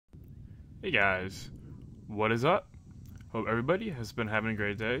Hey guys, what is up? Hope everybody has been having a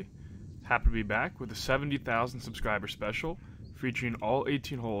great day. Happy to be back with a 70,000 subscriber special featuring all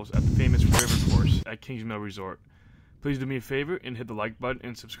 18 holes at the famous river course at Kingsmill Resort. Please do me a favor and hit the like button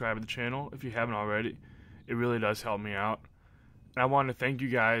and subscribe to the channel if you haven't already. It really does help me out. And I want to thank you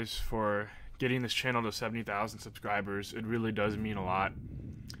guys for getting this channel to 70,000 subscribers. It really does mean a lot.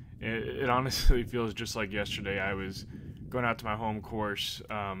 It honestly feels just like yesterday. I was going out to my home course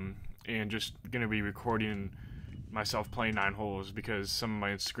and just going to be recording myself playing 9 holes because some of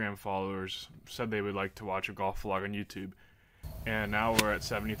my Instagram followers said they would like to watch a golf vlog on YouTube. And now we're at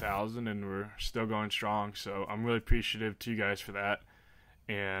 70,000 and we're still going strong, so I'm really appreciative to you guys for that.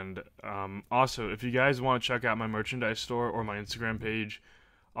 And also, if you guys want to check out my merchandise store or my Instagram page,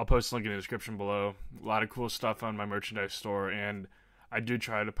 I'll post a link in the description below. A lot of cool stuff on my merchandise store, and I do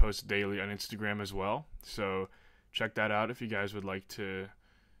try to post daily on Instagram as well, so check that out if you guys would like to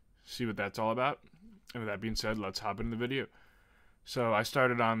see what that's all about. And with that being said, let's hop into the video. So I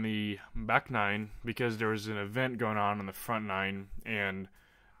started on the back 9 because there was an event going on the front 9, and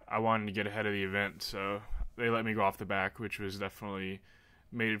I wanted to get ahead of the event, so they let me go off the back, which was definitely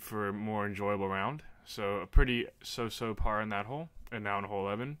made it for a more enjoyable round. So a pretty so-so par in that hole, and now in hole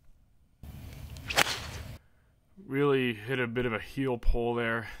 11. Really hit a bit of a heel pull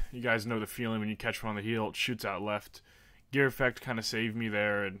there. You guys know the feeling when you catch one on the heel, it shoots out left. Gear effect kind of saved me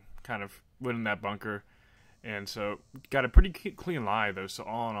there and kind of went in that bunker. And so got a pretty clean lie though, so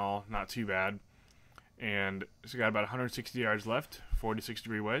all in all, not too bad. And so got about 160 yards left,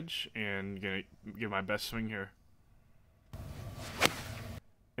 46-degree wedge, and gonna give my best swing here.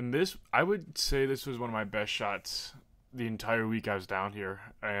 And this, I would say this was one of my best shots the entire week I was down here.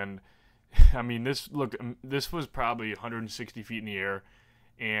 And I mean, this was probably 160 feet in the air,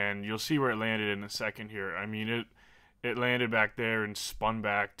 and you'll see where it landed in a second here. I mean, it landed back there and spun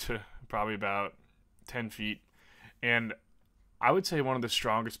back to probably about 10 feet. And I would say one of the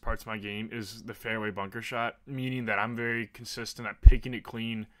strongest parts of my game is the fairway bunker shot, meaning that I'm very consistent at picking it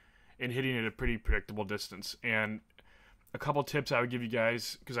clean and hitting it at a pretty predictable distance. And a couple tips I would give you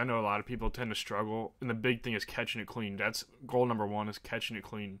guys, because I know a lot of people tend to struggle, and the big thing is catching it clean. That's goal number 1, is catching it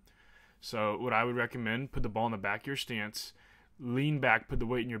clean. So what I would recommend, put the ball in the back of your stance, lean back, put the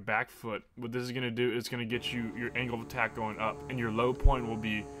weight in your back foot. What this is going to do is going to get you your angle of attack going up, and your low point will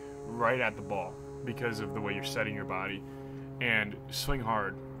be right at the ball because of the way you're setting your body. And swing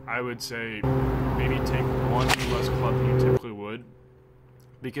hard. I would say maybe take 1 less club than you typically would,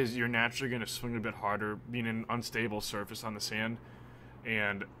 because you're naturally going to swing a bit harder being an unstable surface on the sand.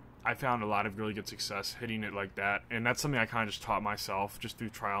 And I found a lot of really good success hitting it like that, and that's something I kind of just taught myself just through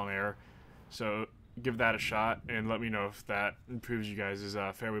trial and error. So give that a shot and let me know if that improves you guys'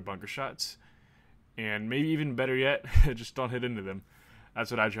 fairway bunker shots. And maybe even better yet, just don't hit into them.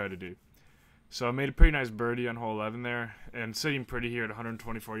 That's what I try to do. So I made a pretty nice birdie on hole 11 there, and sitting pretty here at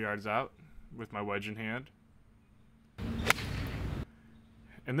 124 yards out with my wedge in hand.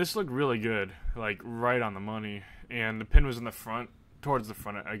 And this looked really good, like right on the money. And the pin was in the front, towards the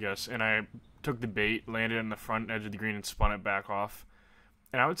front, I guess. And I took the bait, landed on the front edge of the green, and spun it back off.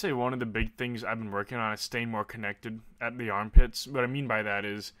 And I would say one of the big things I've been working on is staying more connected at the armpits. What I mean by that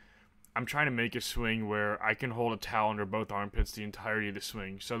is I'm trying to make a swing where I can hold a towel under both armpits the entirety of the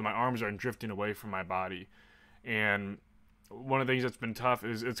swing, so that my arms aren't drifting away from my body. And one of the things that's been tough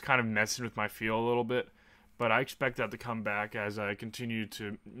is it's kind of messing with my feel a little bit. But I expect that to come back as I continue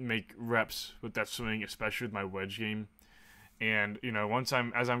to make reps with that swing, especially with my wedge game. And, you know,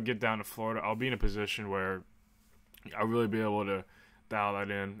 as I get down to Florida, I'll be in a position where I'll really be able to dial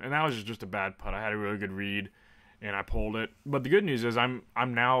that in. And that was just a bad putt. I had a really good read, and I pulled it. But the good news is I'm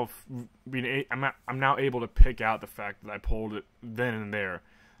now able to pick out the fact that I pulled it then and there,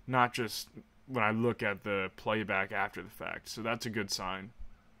 not just when I look at the playback after the fact. So that's a good sign.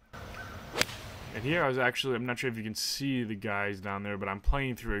 And here I'm not sure if you can see the guys down there, but I'm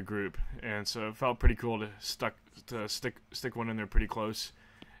playing through a group, and so it felt pretty cool to stick one in there pretty close.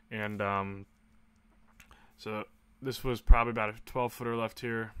 And so this was probably about a 12-footer left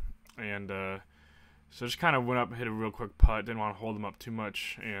here, and so just kind of went up and hit a real quick putt. Didn't want to hold them up too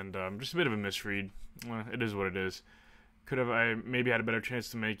much, and just a bit of a misread. Well, it is what it is. I maybe had a better chance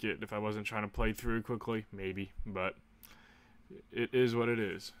to make it if I wasn't trying to play through quickly, maybe, but it is what it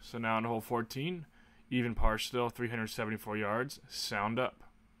is. So now on hole 14, even par still, 374 yards, sound up.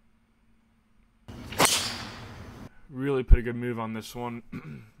 Really put a good move on this one.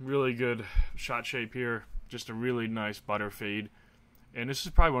 Really good shot shape here. Just a really nice butter fade. And this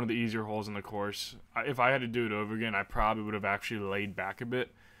is probably one of the easier holes in the course. If I had to do it over again, I probably would have actually laid back a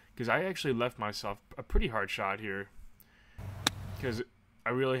bit, because I actually left myself a pretty hard shot here. Because I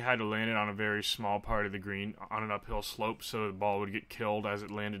really had to land it on a very small part of the green on an uphill slope so the ball would get killed as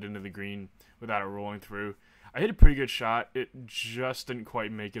it landed into the green without it rolling through. I hit a pretty good shot. It just didn't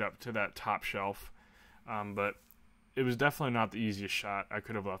quite make it up to that top shelf, but it was definitely not the easiest shot I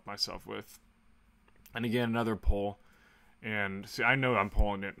could have left myself with. And again, another pull. And see, I know I'm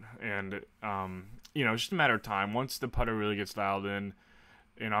pulling it, and it's just a matter of time. Once the putter really gets dialed in,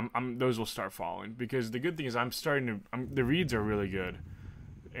 and those will start falling. Because the good thing is the reads are really good,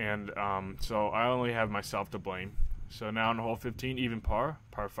 and so I only have myself to blame. So now on hole 15, even par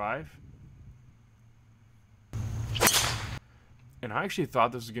 5. And I actually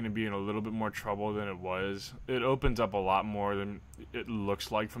thought this was going to be in a little bit more trouble than it was. It opens up a lot more than it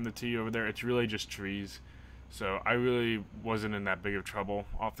looks like from the tee over there. It's really just trees. So I really wasn't in that big of trouble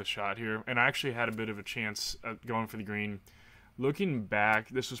off the shot here. And I actually had a bit of a chance at going for the green. Looking back,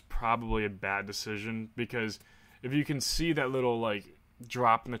 this was probably a bad decision because if you can see that little like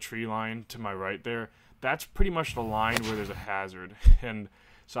drop in the tree line to my right there, that's pretty much the line where there's a hazard. And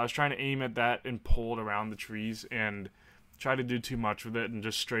so I was trying to aim at that and pull it around the trees and try to do too much with it and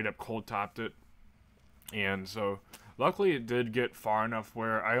just straight up cold topped it. And so luckily it did get far enough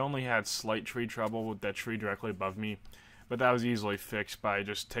where I only had slight tree trouble with that tree directly above me, but that was easily fixed by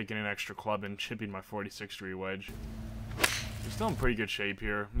just taking an extra club and chipping my 46-degree wedge. It's still in pretty good shape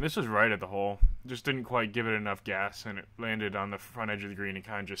here. And this was right at the hole. Just didn't quite give it enough gas, and it landed on the front edge of the green and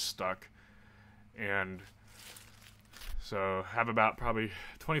kind of just stuck. And so have about probably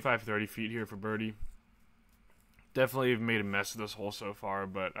 25-30 feet here for birdie. Definitely have made a mess of this hole so far,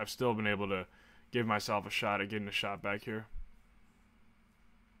 but I've still been able to give myself a shot at getting a shot back here.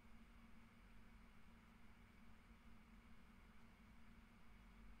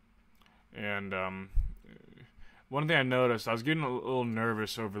 And one thing I noticed, I was getting a little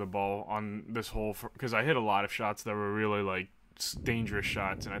nervous over the ball on this hole because I hit a lot of shots that were really like dangerous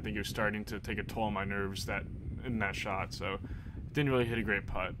shots, and I think it was starting to take a toll on my nerves in that shot. So didn't really hit a great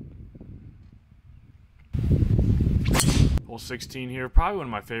putt. Hole 16 here, probably one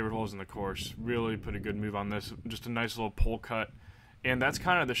of my favorite holes in the course. Really put a good move on this. Just a nice little pull cut. And that's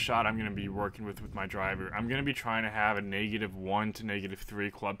kind of the shot I'm going to be working with my driver. I'm going to be trying to have a -1 to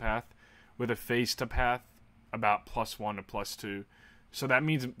 -3 club path with a face to path about +1 to +2. So that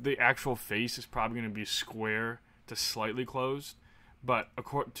means the actual face is probably going to be square to slightly closed. But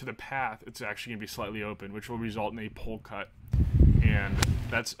according to the path, it's actually going to be slightly open, which will result in a pull cut. And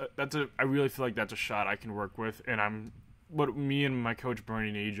I really feel like that's a shot I can work with, and what me and my coach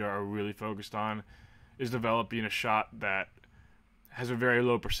Bernie Naja are really focused on is developing a shot that has a very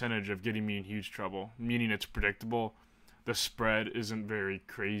low percentage of getting me in huge trouble, meaning it's predictable, the spread isn't very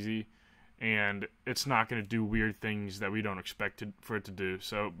crazy, and it's not going to do weird things that we don't expect for it to do.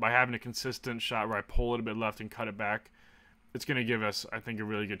 So by having a consistent shot where I pull it a bit left and cut it back, it's going to give us, I think, a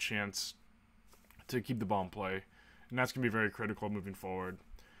really good chance to keep the ball in play, and that's going to be very critical moving forward.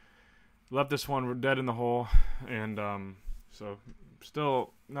 Left this one dead in the hole, and so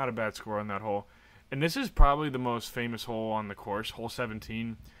still not a bad score on that hole. And this is probably the most famous hole on the course, hole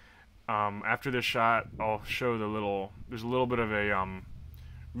 17. After this shot, I'll show there's a little bit of a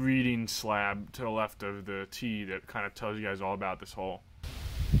reading slab to the left of the tee that kind of tells you guys all about this hole.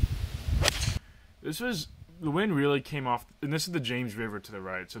 The wind really came off, and this is the James River to the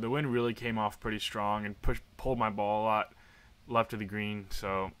right, so the wind really came off pretty strong and pulled my ball a lot left of the green.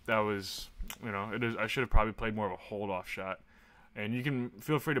 So that was, I should have probably played more of a hold-off shot. And you can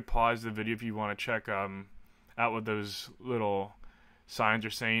feel free to pause the video if you want to check out what those little signs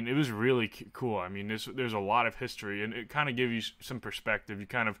are saying. It was really cool. I mean, there's a lot of history, and it kind of gives you some perspective. You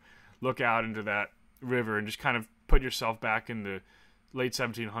kind of look out into that river and just kind of put yourself back in the late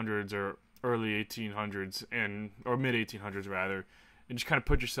 1700s or early 1800s, or mid 1800s rather, and just kind of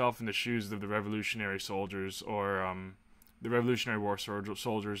put yourself in the shoes of the Revolutionary soldiers, or the Revolutionary War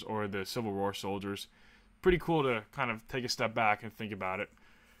soldiers, or the Civil War soldiers. Pretty cool to kind of take a step back and think about it,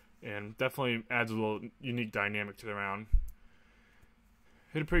 and definitely adds a little unique dynamic to the round.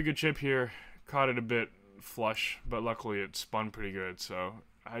 Hit a pretty good chip here, caught it a bit flush, but luckily it spun pretty good, so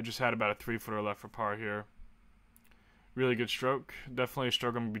I just had about a 3-footer left for par here. Really good stroke, definitely a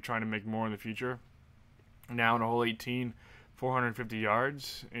stroke I'm going to be trying to make more in the future. Now in hole 18, 450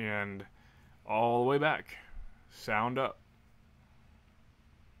 yards, and all the way back, sound up.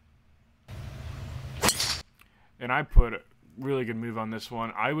 And I put a really good move on this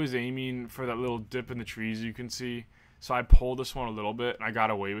one. I was aiming for that little dip in the trees you can see. So I pulled this one a little bit, and I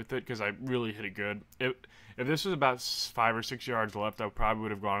got away with it because I really hit it good. If this was about 5 or 6 yards left, I probably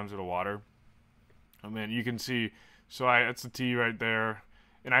would have gone into the water. I mean, you can see, so that's the tee right there.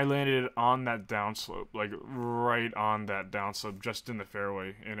 and I landed it on that downslope, like right on that downslope, just in the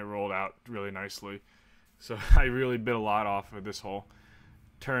fairway, and it rolled out really nicely. So I really bit a lot off of this hole.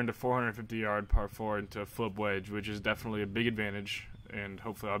 Turned a 450-yard par 4 into a flip wedge, which is definitely a big advantage, and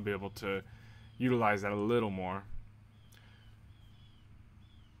hopefully I'll be able to utilize that a little more.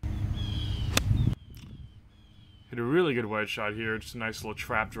 Hit a really good wedge shot here, just a nice little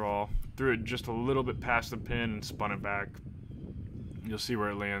trap draw. Threw it just a little bit past the pin and spun it back. You'll see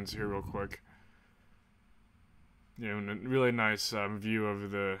where it lands here real quick. You know, a really nice view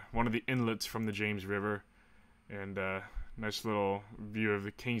of one of the inlets from the James River, and nice little view of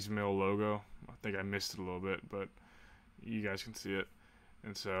the Kingsmill logo. I think I missed it a little bit, but you guys can see it.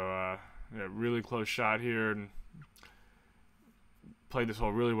 And so, yeah, really close shot here, and played this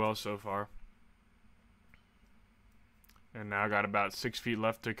hole really well so far. And now I got about 6 feet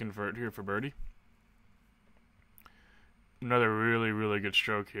left to convert here for birdie. Another really, really good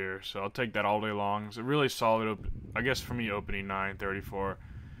stroke here, so I'll take that all day long. It's a really solid, I guess for me, opening 9:34.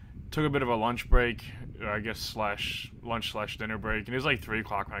 Took a bit of a lunch break, I guess lunch / dinner break, and it was like 3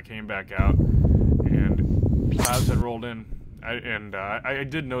 o'clock when I came back out, and clouds had rolled in. I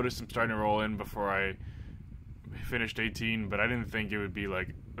did notice them starting to roll in before I finished 18, but I didn't think it would be like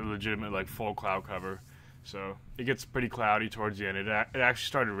a legitimate like full cloud cover. So it gets pretty cloudy towards the end. It actually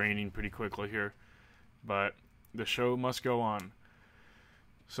started raining pretty quickly here, but the show must go on.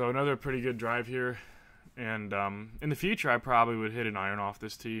 So another pretty good drive here, and in the future I probably would hit an iron off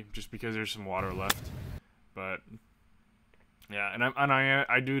this tee just because there's some water left. But yeah, and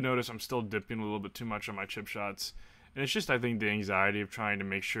I do notice I'm still dipping a little bit too much on my chip shots, and it's just I think the anxiety of trying to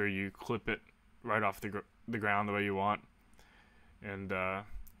make sure you clip it right off the ground the way you want. And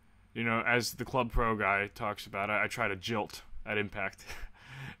you know, as the Club Pro guy talks about, I try to jilt at impact.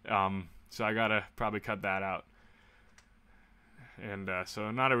 So I gotta probably cut that out. And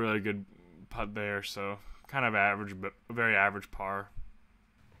so not a really good putt there, so kind of average, but a very average par.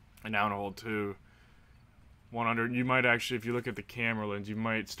 And now in hole 2, 100. You might actually, if you look at the camera lens, you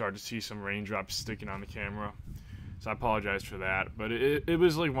might start to see some raindrops sticking on the camera. So I apologize for that. But it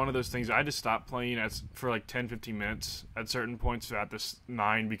was like one of those things. I had to stop playing for like 10-15 minutes at certain points at this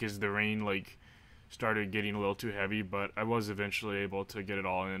 9 because the rain like started getting a little too heavy. But I was eventually able to get it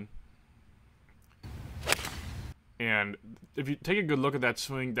all in. And if you take a good look at that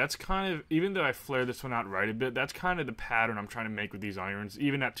swing, that's kind of, even though I flared this one out right a bit, that's kind of the pattern I'm trying to make with these irons.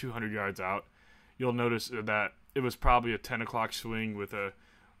 Even at 200 yards out, you'll notice that it was probably a 10 o'clock swing with a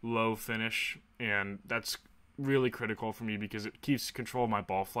low finish, and that's really critical for me because it keeps control of my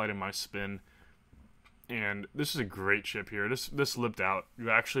ball flight and my spin. And this is a great chip here. This lipped out.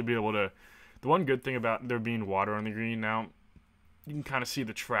 You'll actually be able to, the one good thing about there being water on the green now, you can kind of see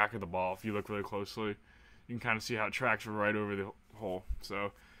the track of the ball if you look really closely. You can kind of see how it tracks right over the hole.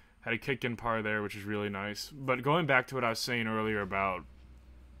 So had a kick in par there, which is really nice. But going back to what I was saying earlier about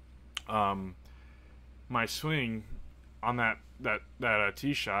my swing on that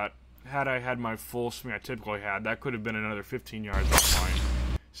tee shot, had I had my full swing I typically had, that could have been another 15 yards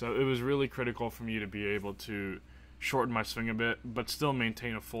offline. So it was really critical for me to be able to shorten my swing a bit, but still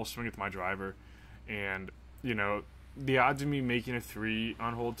maintain a full swing with my driver. And, you know, the odds of me making a 3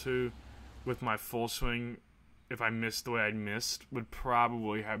 on hole 2 with my full swing, if I missed the way I missed, would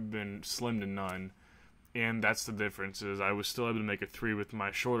probably have been slim to none. And that's the difference, is I was still able to make a 3 with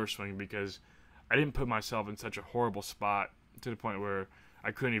my shorter swing because I didn't put myself in such a horrible spot to the point where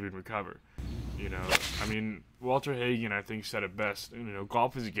I couldn't even recover. You know, I mean, Walter Hagen, I think, said it best. You know,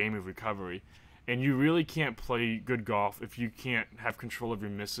 golf is a game of recovery. And you really can't play good golf if you can't have control of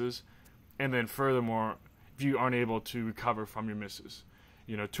your misses. And then furthermore, if you aren't able to recover from your misses.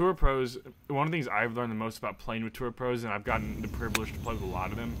 You know, tour pros, one of the things I've learned the most about playing with tour pros, and I've gotten the privilege to play with a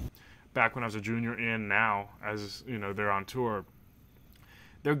lot of them, back when I was a junior and now, as, you know, they're on tour,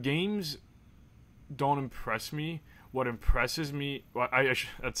 their games don't impress me. What impresses me, well,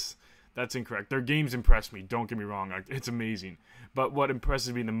 that's incorrect. Their games impress me, don't get me wrong, it's amazing. But what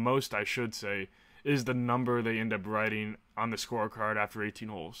impresses me the most, I should say, is the number they end up writing on the scorecard after 18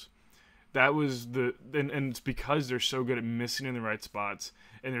 holes. That was and it's because they're so good at missing in the right spots,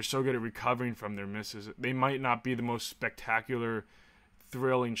 and they're so good at recovering from their misses. They might not be the most spectacular,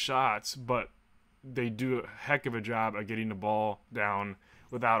 thrilling shots, but they do a heck of a job at getting the ball down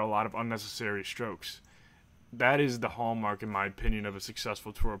without a lot of unnecessary strokes. That is the hallmark, in my opinion, of a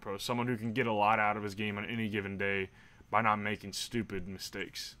successful tour pro. Someone who can get a lot out of his game on any given day by not making stupid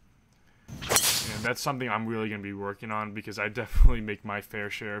mistakes. And that's something I'm really going to be working on, because I definitely make my fair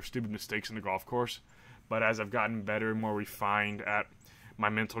share of stupid mistakes in the golf course. But as I've gotten better and more refined at my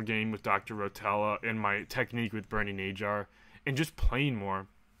mental game with Dr. Rotella and my technique with Bernie Najar, and just playing more,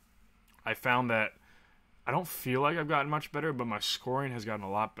 I found that I don't feel like I've gotten much better, but my scoring has gotten a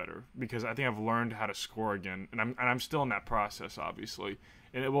lot better because I think I've learned how to score again, and I'm still in that process, obviously,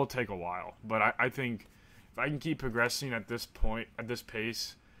 and it will take a while. But I think if I can keep progressing at this point, at this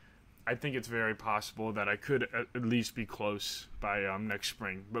pace, I think it's very possible that I could at least be close by next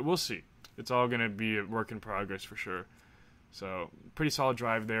spring. But we'll see. It's all going to be a work in progress for sure. So pretty solid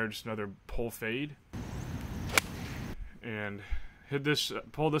drive there. Just another pull fade, and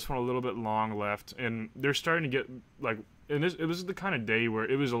pull this one a little bit long left, and they're starting to get like, and it was the kind of day where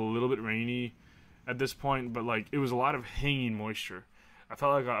it was a little bit rainy at this point, but like it was a lot of hanging moisture. I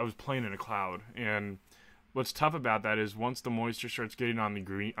felt like I was playing in a cloud, and what's tough about that is once the moisture starts getting on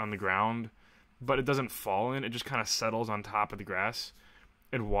the ground, but it doesn't fall in, it just kind of settles on top of the grass,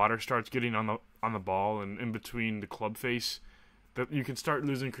 and water starts getting on the ball and in between the club face, that you can start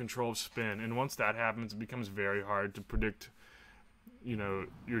losing control of spin, and once that happens, it becomes very hard to predict, you know,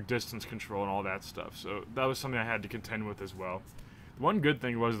 your distance control and all that stuff. So that was something I had to contend with as well. One good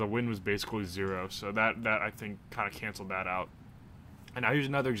thing was the wind was basically zero, so that I think kind of canceled that out. And now here's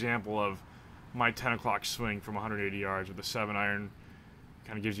another example of my 10 o'clock swing from 180 yards with a 7-iron.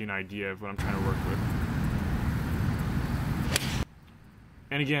 Kind of gives you an idea of what I'm trying to work with.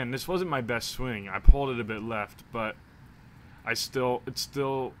 And again, this wasn't my best swing. I pulled it a bit left, but it still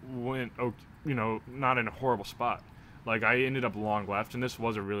went, you know, not in a horrible spot. Like, I ended up long left, and this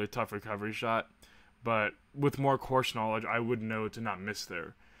was a really tough recovery shot. But with more course knowledge, I would know to not miss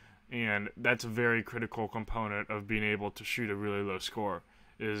there. And that's a very critical component of being able to shoot a really low score,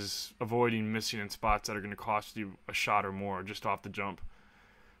 is avoiding missing in spots that are going to cost you a shot or more just off the jump.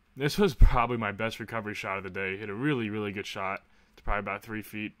 This was probably my best recovery shot of the day. Hit a really, really good shot. It's probably about 3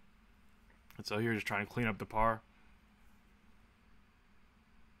 feet. And so here, just trying to clean up the par.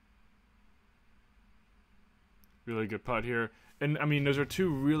 Really good putt here. And, I mean, those are two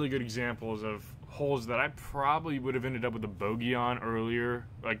really good examples of holes that I probably would have ended up with a bogey on earlier,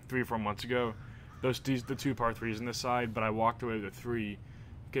 like 3 or 4 months ago. The 2 par 3s on this side, but I walked away with a 3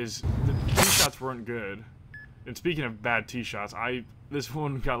 because the tee shots weren't good. And speaking of bad tee shots, this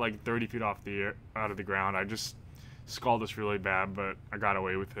one got like 30 feet out of the ground. I just sculled this really bad, but I got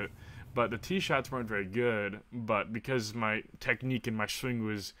away with it. But the tee shots weren't very good, but because my technique and my swing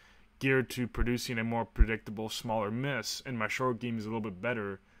was geared to producing a more predictable, smaller miss, and my short game is a little bit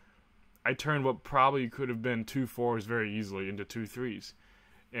better, I turned what probably could have been 2 4s very easily into 2 3s.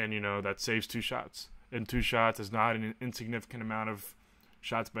 And, you know, that saves 2 shots. And 2 shots is not an insignificant amount of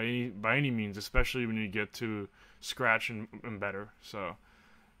shots by any means, especially when you get to scratch and better. So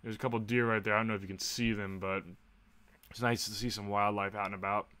there's a couple deer right there. I don't know if you can see them, but it's nice to see some wildlife out and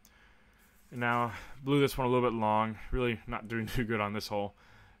about. And now, blew this one a little bit long. Really not doing too good on this hole.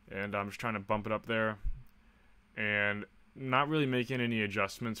 And I'm just trying to bump it up there. And not really making any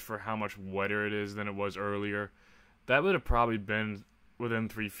adjustments for how much wetter it is than it was earlier. That would have probably been within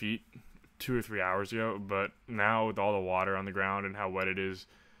 3 feet 2 or 3 hours ago. But now with all the water on the ground and how wet it is,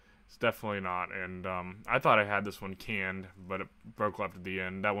 it's definitely not. And I thought I had this one canned, but it broke left at the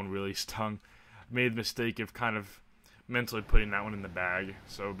end. That one really stung. Made the mistake of kind of mentally putting that one in the bag.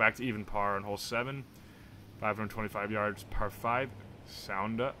 So back to even par on hole 7. 525 yards, par 5.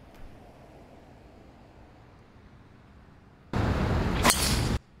 Sound up.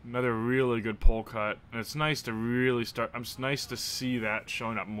 Another really good pull cut, and it's nice to really start. It's nice to see that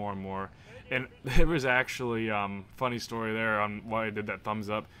showing up more and more. And there was actually funny story there on why I did that thumbs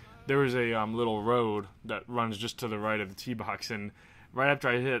up. There was a little road that runs just to the right of the tee box, and right after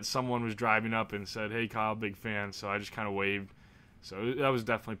I hit, someone was driving up and said, "Hey Kyle, big fan." So I just kind of waved. So that was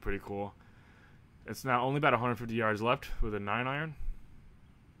definitely pretty cool. It's now only about 150 yards left with a 9-iron.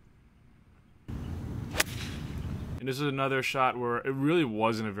 And this is another shot where it really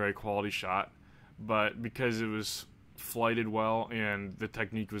wasn't a very quality shot, but because it was flighted well and the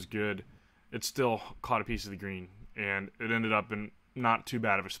technique was good, it still caught a piece of the green. And it ended up in not too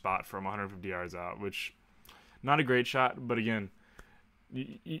bad of a spot from 150 yards out, which, not a great shot, but again,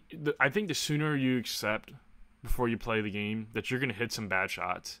 I think the sooner you accept before you play the game that you're going to hit some bad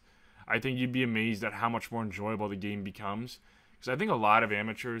shots, I think you'd be amazed at how much more enjoyable the game becomes. Because I think a lot of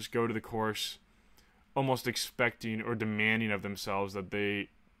amateurs go to the course almost expecting or demanding of themselves that they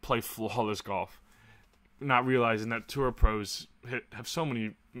play flawless golf, not realizing that tour pros have so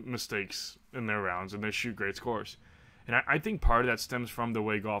many mistakes in their rounds and they shoot great scores. And I think part of that stems from the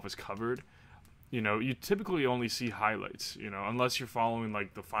way golf is covered. You know, you typically only see highlights, you know, unless you're following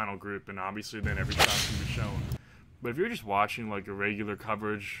like the final group, and obviously then every shot can be shown. But if you're just watching like a regular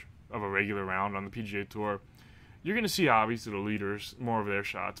coverage of a regular round on the PGA Tour, you're going to see obviously the leaders, more of their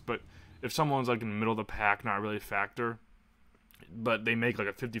shots. But if someone's like in the middle of the pack, not really a factor, but they make like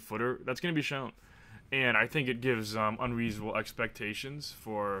a 50-footer, that's going to be shown. And I think it gives unreasonable expectations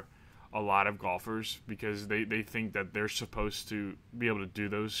for a lot of golfers, because they think that they're supposed to be able to do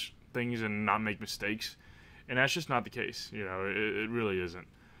those things and not make mistakes. And that's just not the case. You know, it really isn't.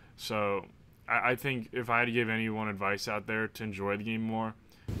 So I think if I had to give anyone advice out there to enjoy the game more,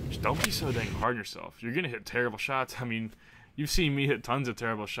 just don't be so dang hard on yourself. You're going to hit terrible shots. I mean, you've seen me hit tons of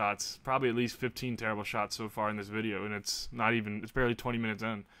terrible shots, probably at least 15 terrible shots so far in this video, and it's barely 20 minutes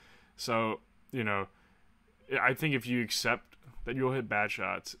in. So, you know, I think if you accept that you'll hit bad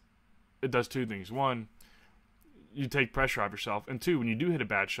shots, it does two things. One, you take pressure off yourself, and two, when you do hit a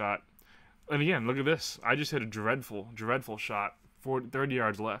bad shot, and again, look at this. I just hit a dreadful shot, 30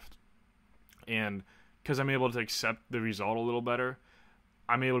 yards left. And because I'm able to accept the result a little better,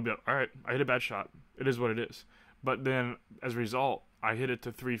 I'm able to be like, all right, I hit a bad shot. It is what it is. But then, as a result, I hit it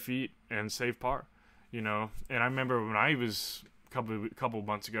to 3 feet and saved par. You know, and I remember when I was a couple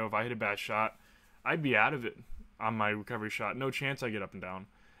months ago, if I hit a bad shot, I'd be out of it on my recovery shot. No chance I get up and down.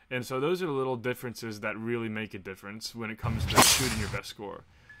 And so those are the little differences that really make a difference when it comes to shooting your best score.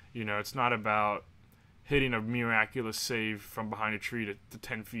 You know, it's not about hitting a miraculous save from behind a tree to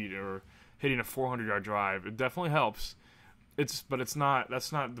 10 feet or hitting a 400-yard drive. It definitely helps. But that's not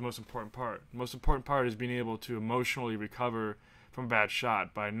the most important part. The most important part is being able to emotionally recover from a bad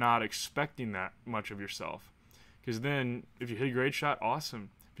shot by not expecting that much of yourself. Because then, if you hit a great shot,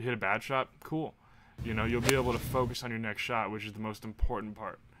 awesome. If you hit a bad shot, cool. You know, you'll be able to focus on your next shot, which is the most important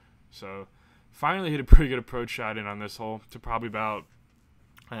part. So, finally hit a pretty good approach shot in on this hole to probably about,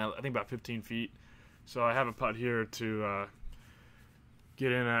 I think about 15 feet. So I have a putt here to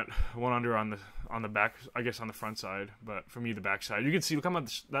get in at 1 under on the back, I guess on the front side, but for me the back side. You can see, look how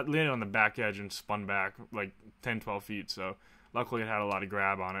much that landed on the back edge and spun back like 10, 12 feet. So luckily it had a lot of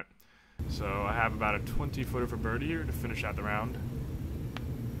grab on it. So I have about a 20-footer for birdie here to finish out the round.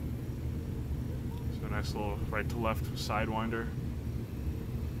 So a nice little right to left sidewinder.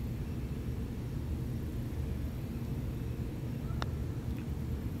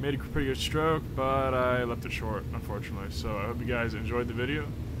 Made a pretty good stroke, but I left it short, unfortunately. So I hope you guys enjoyed the video.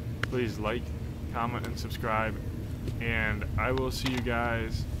 Please like, comment, and subscribe. And I will see you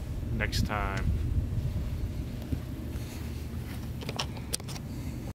guys next time.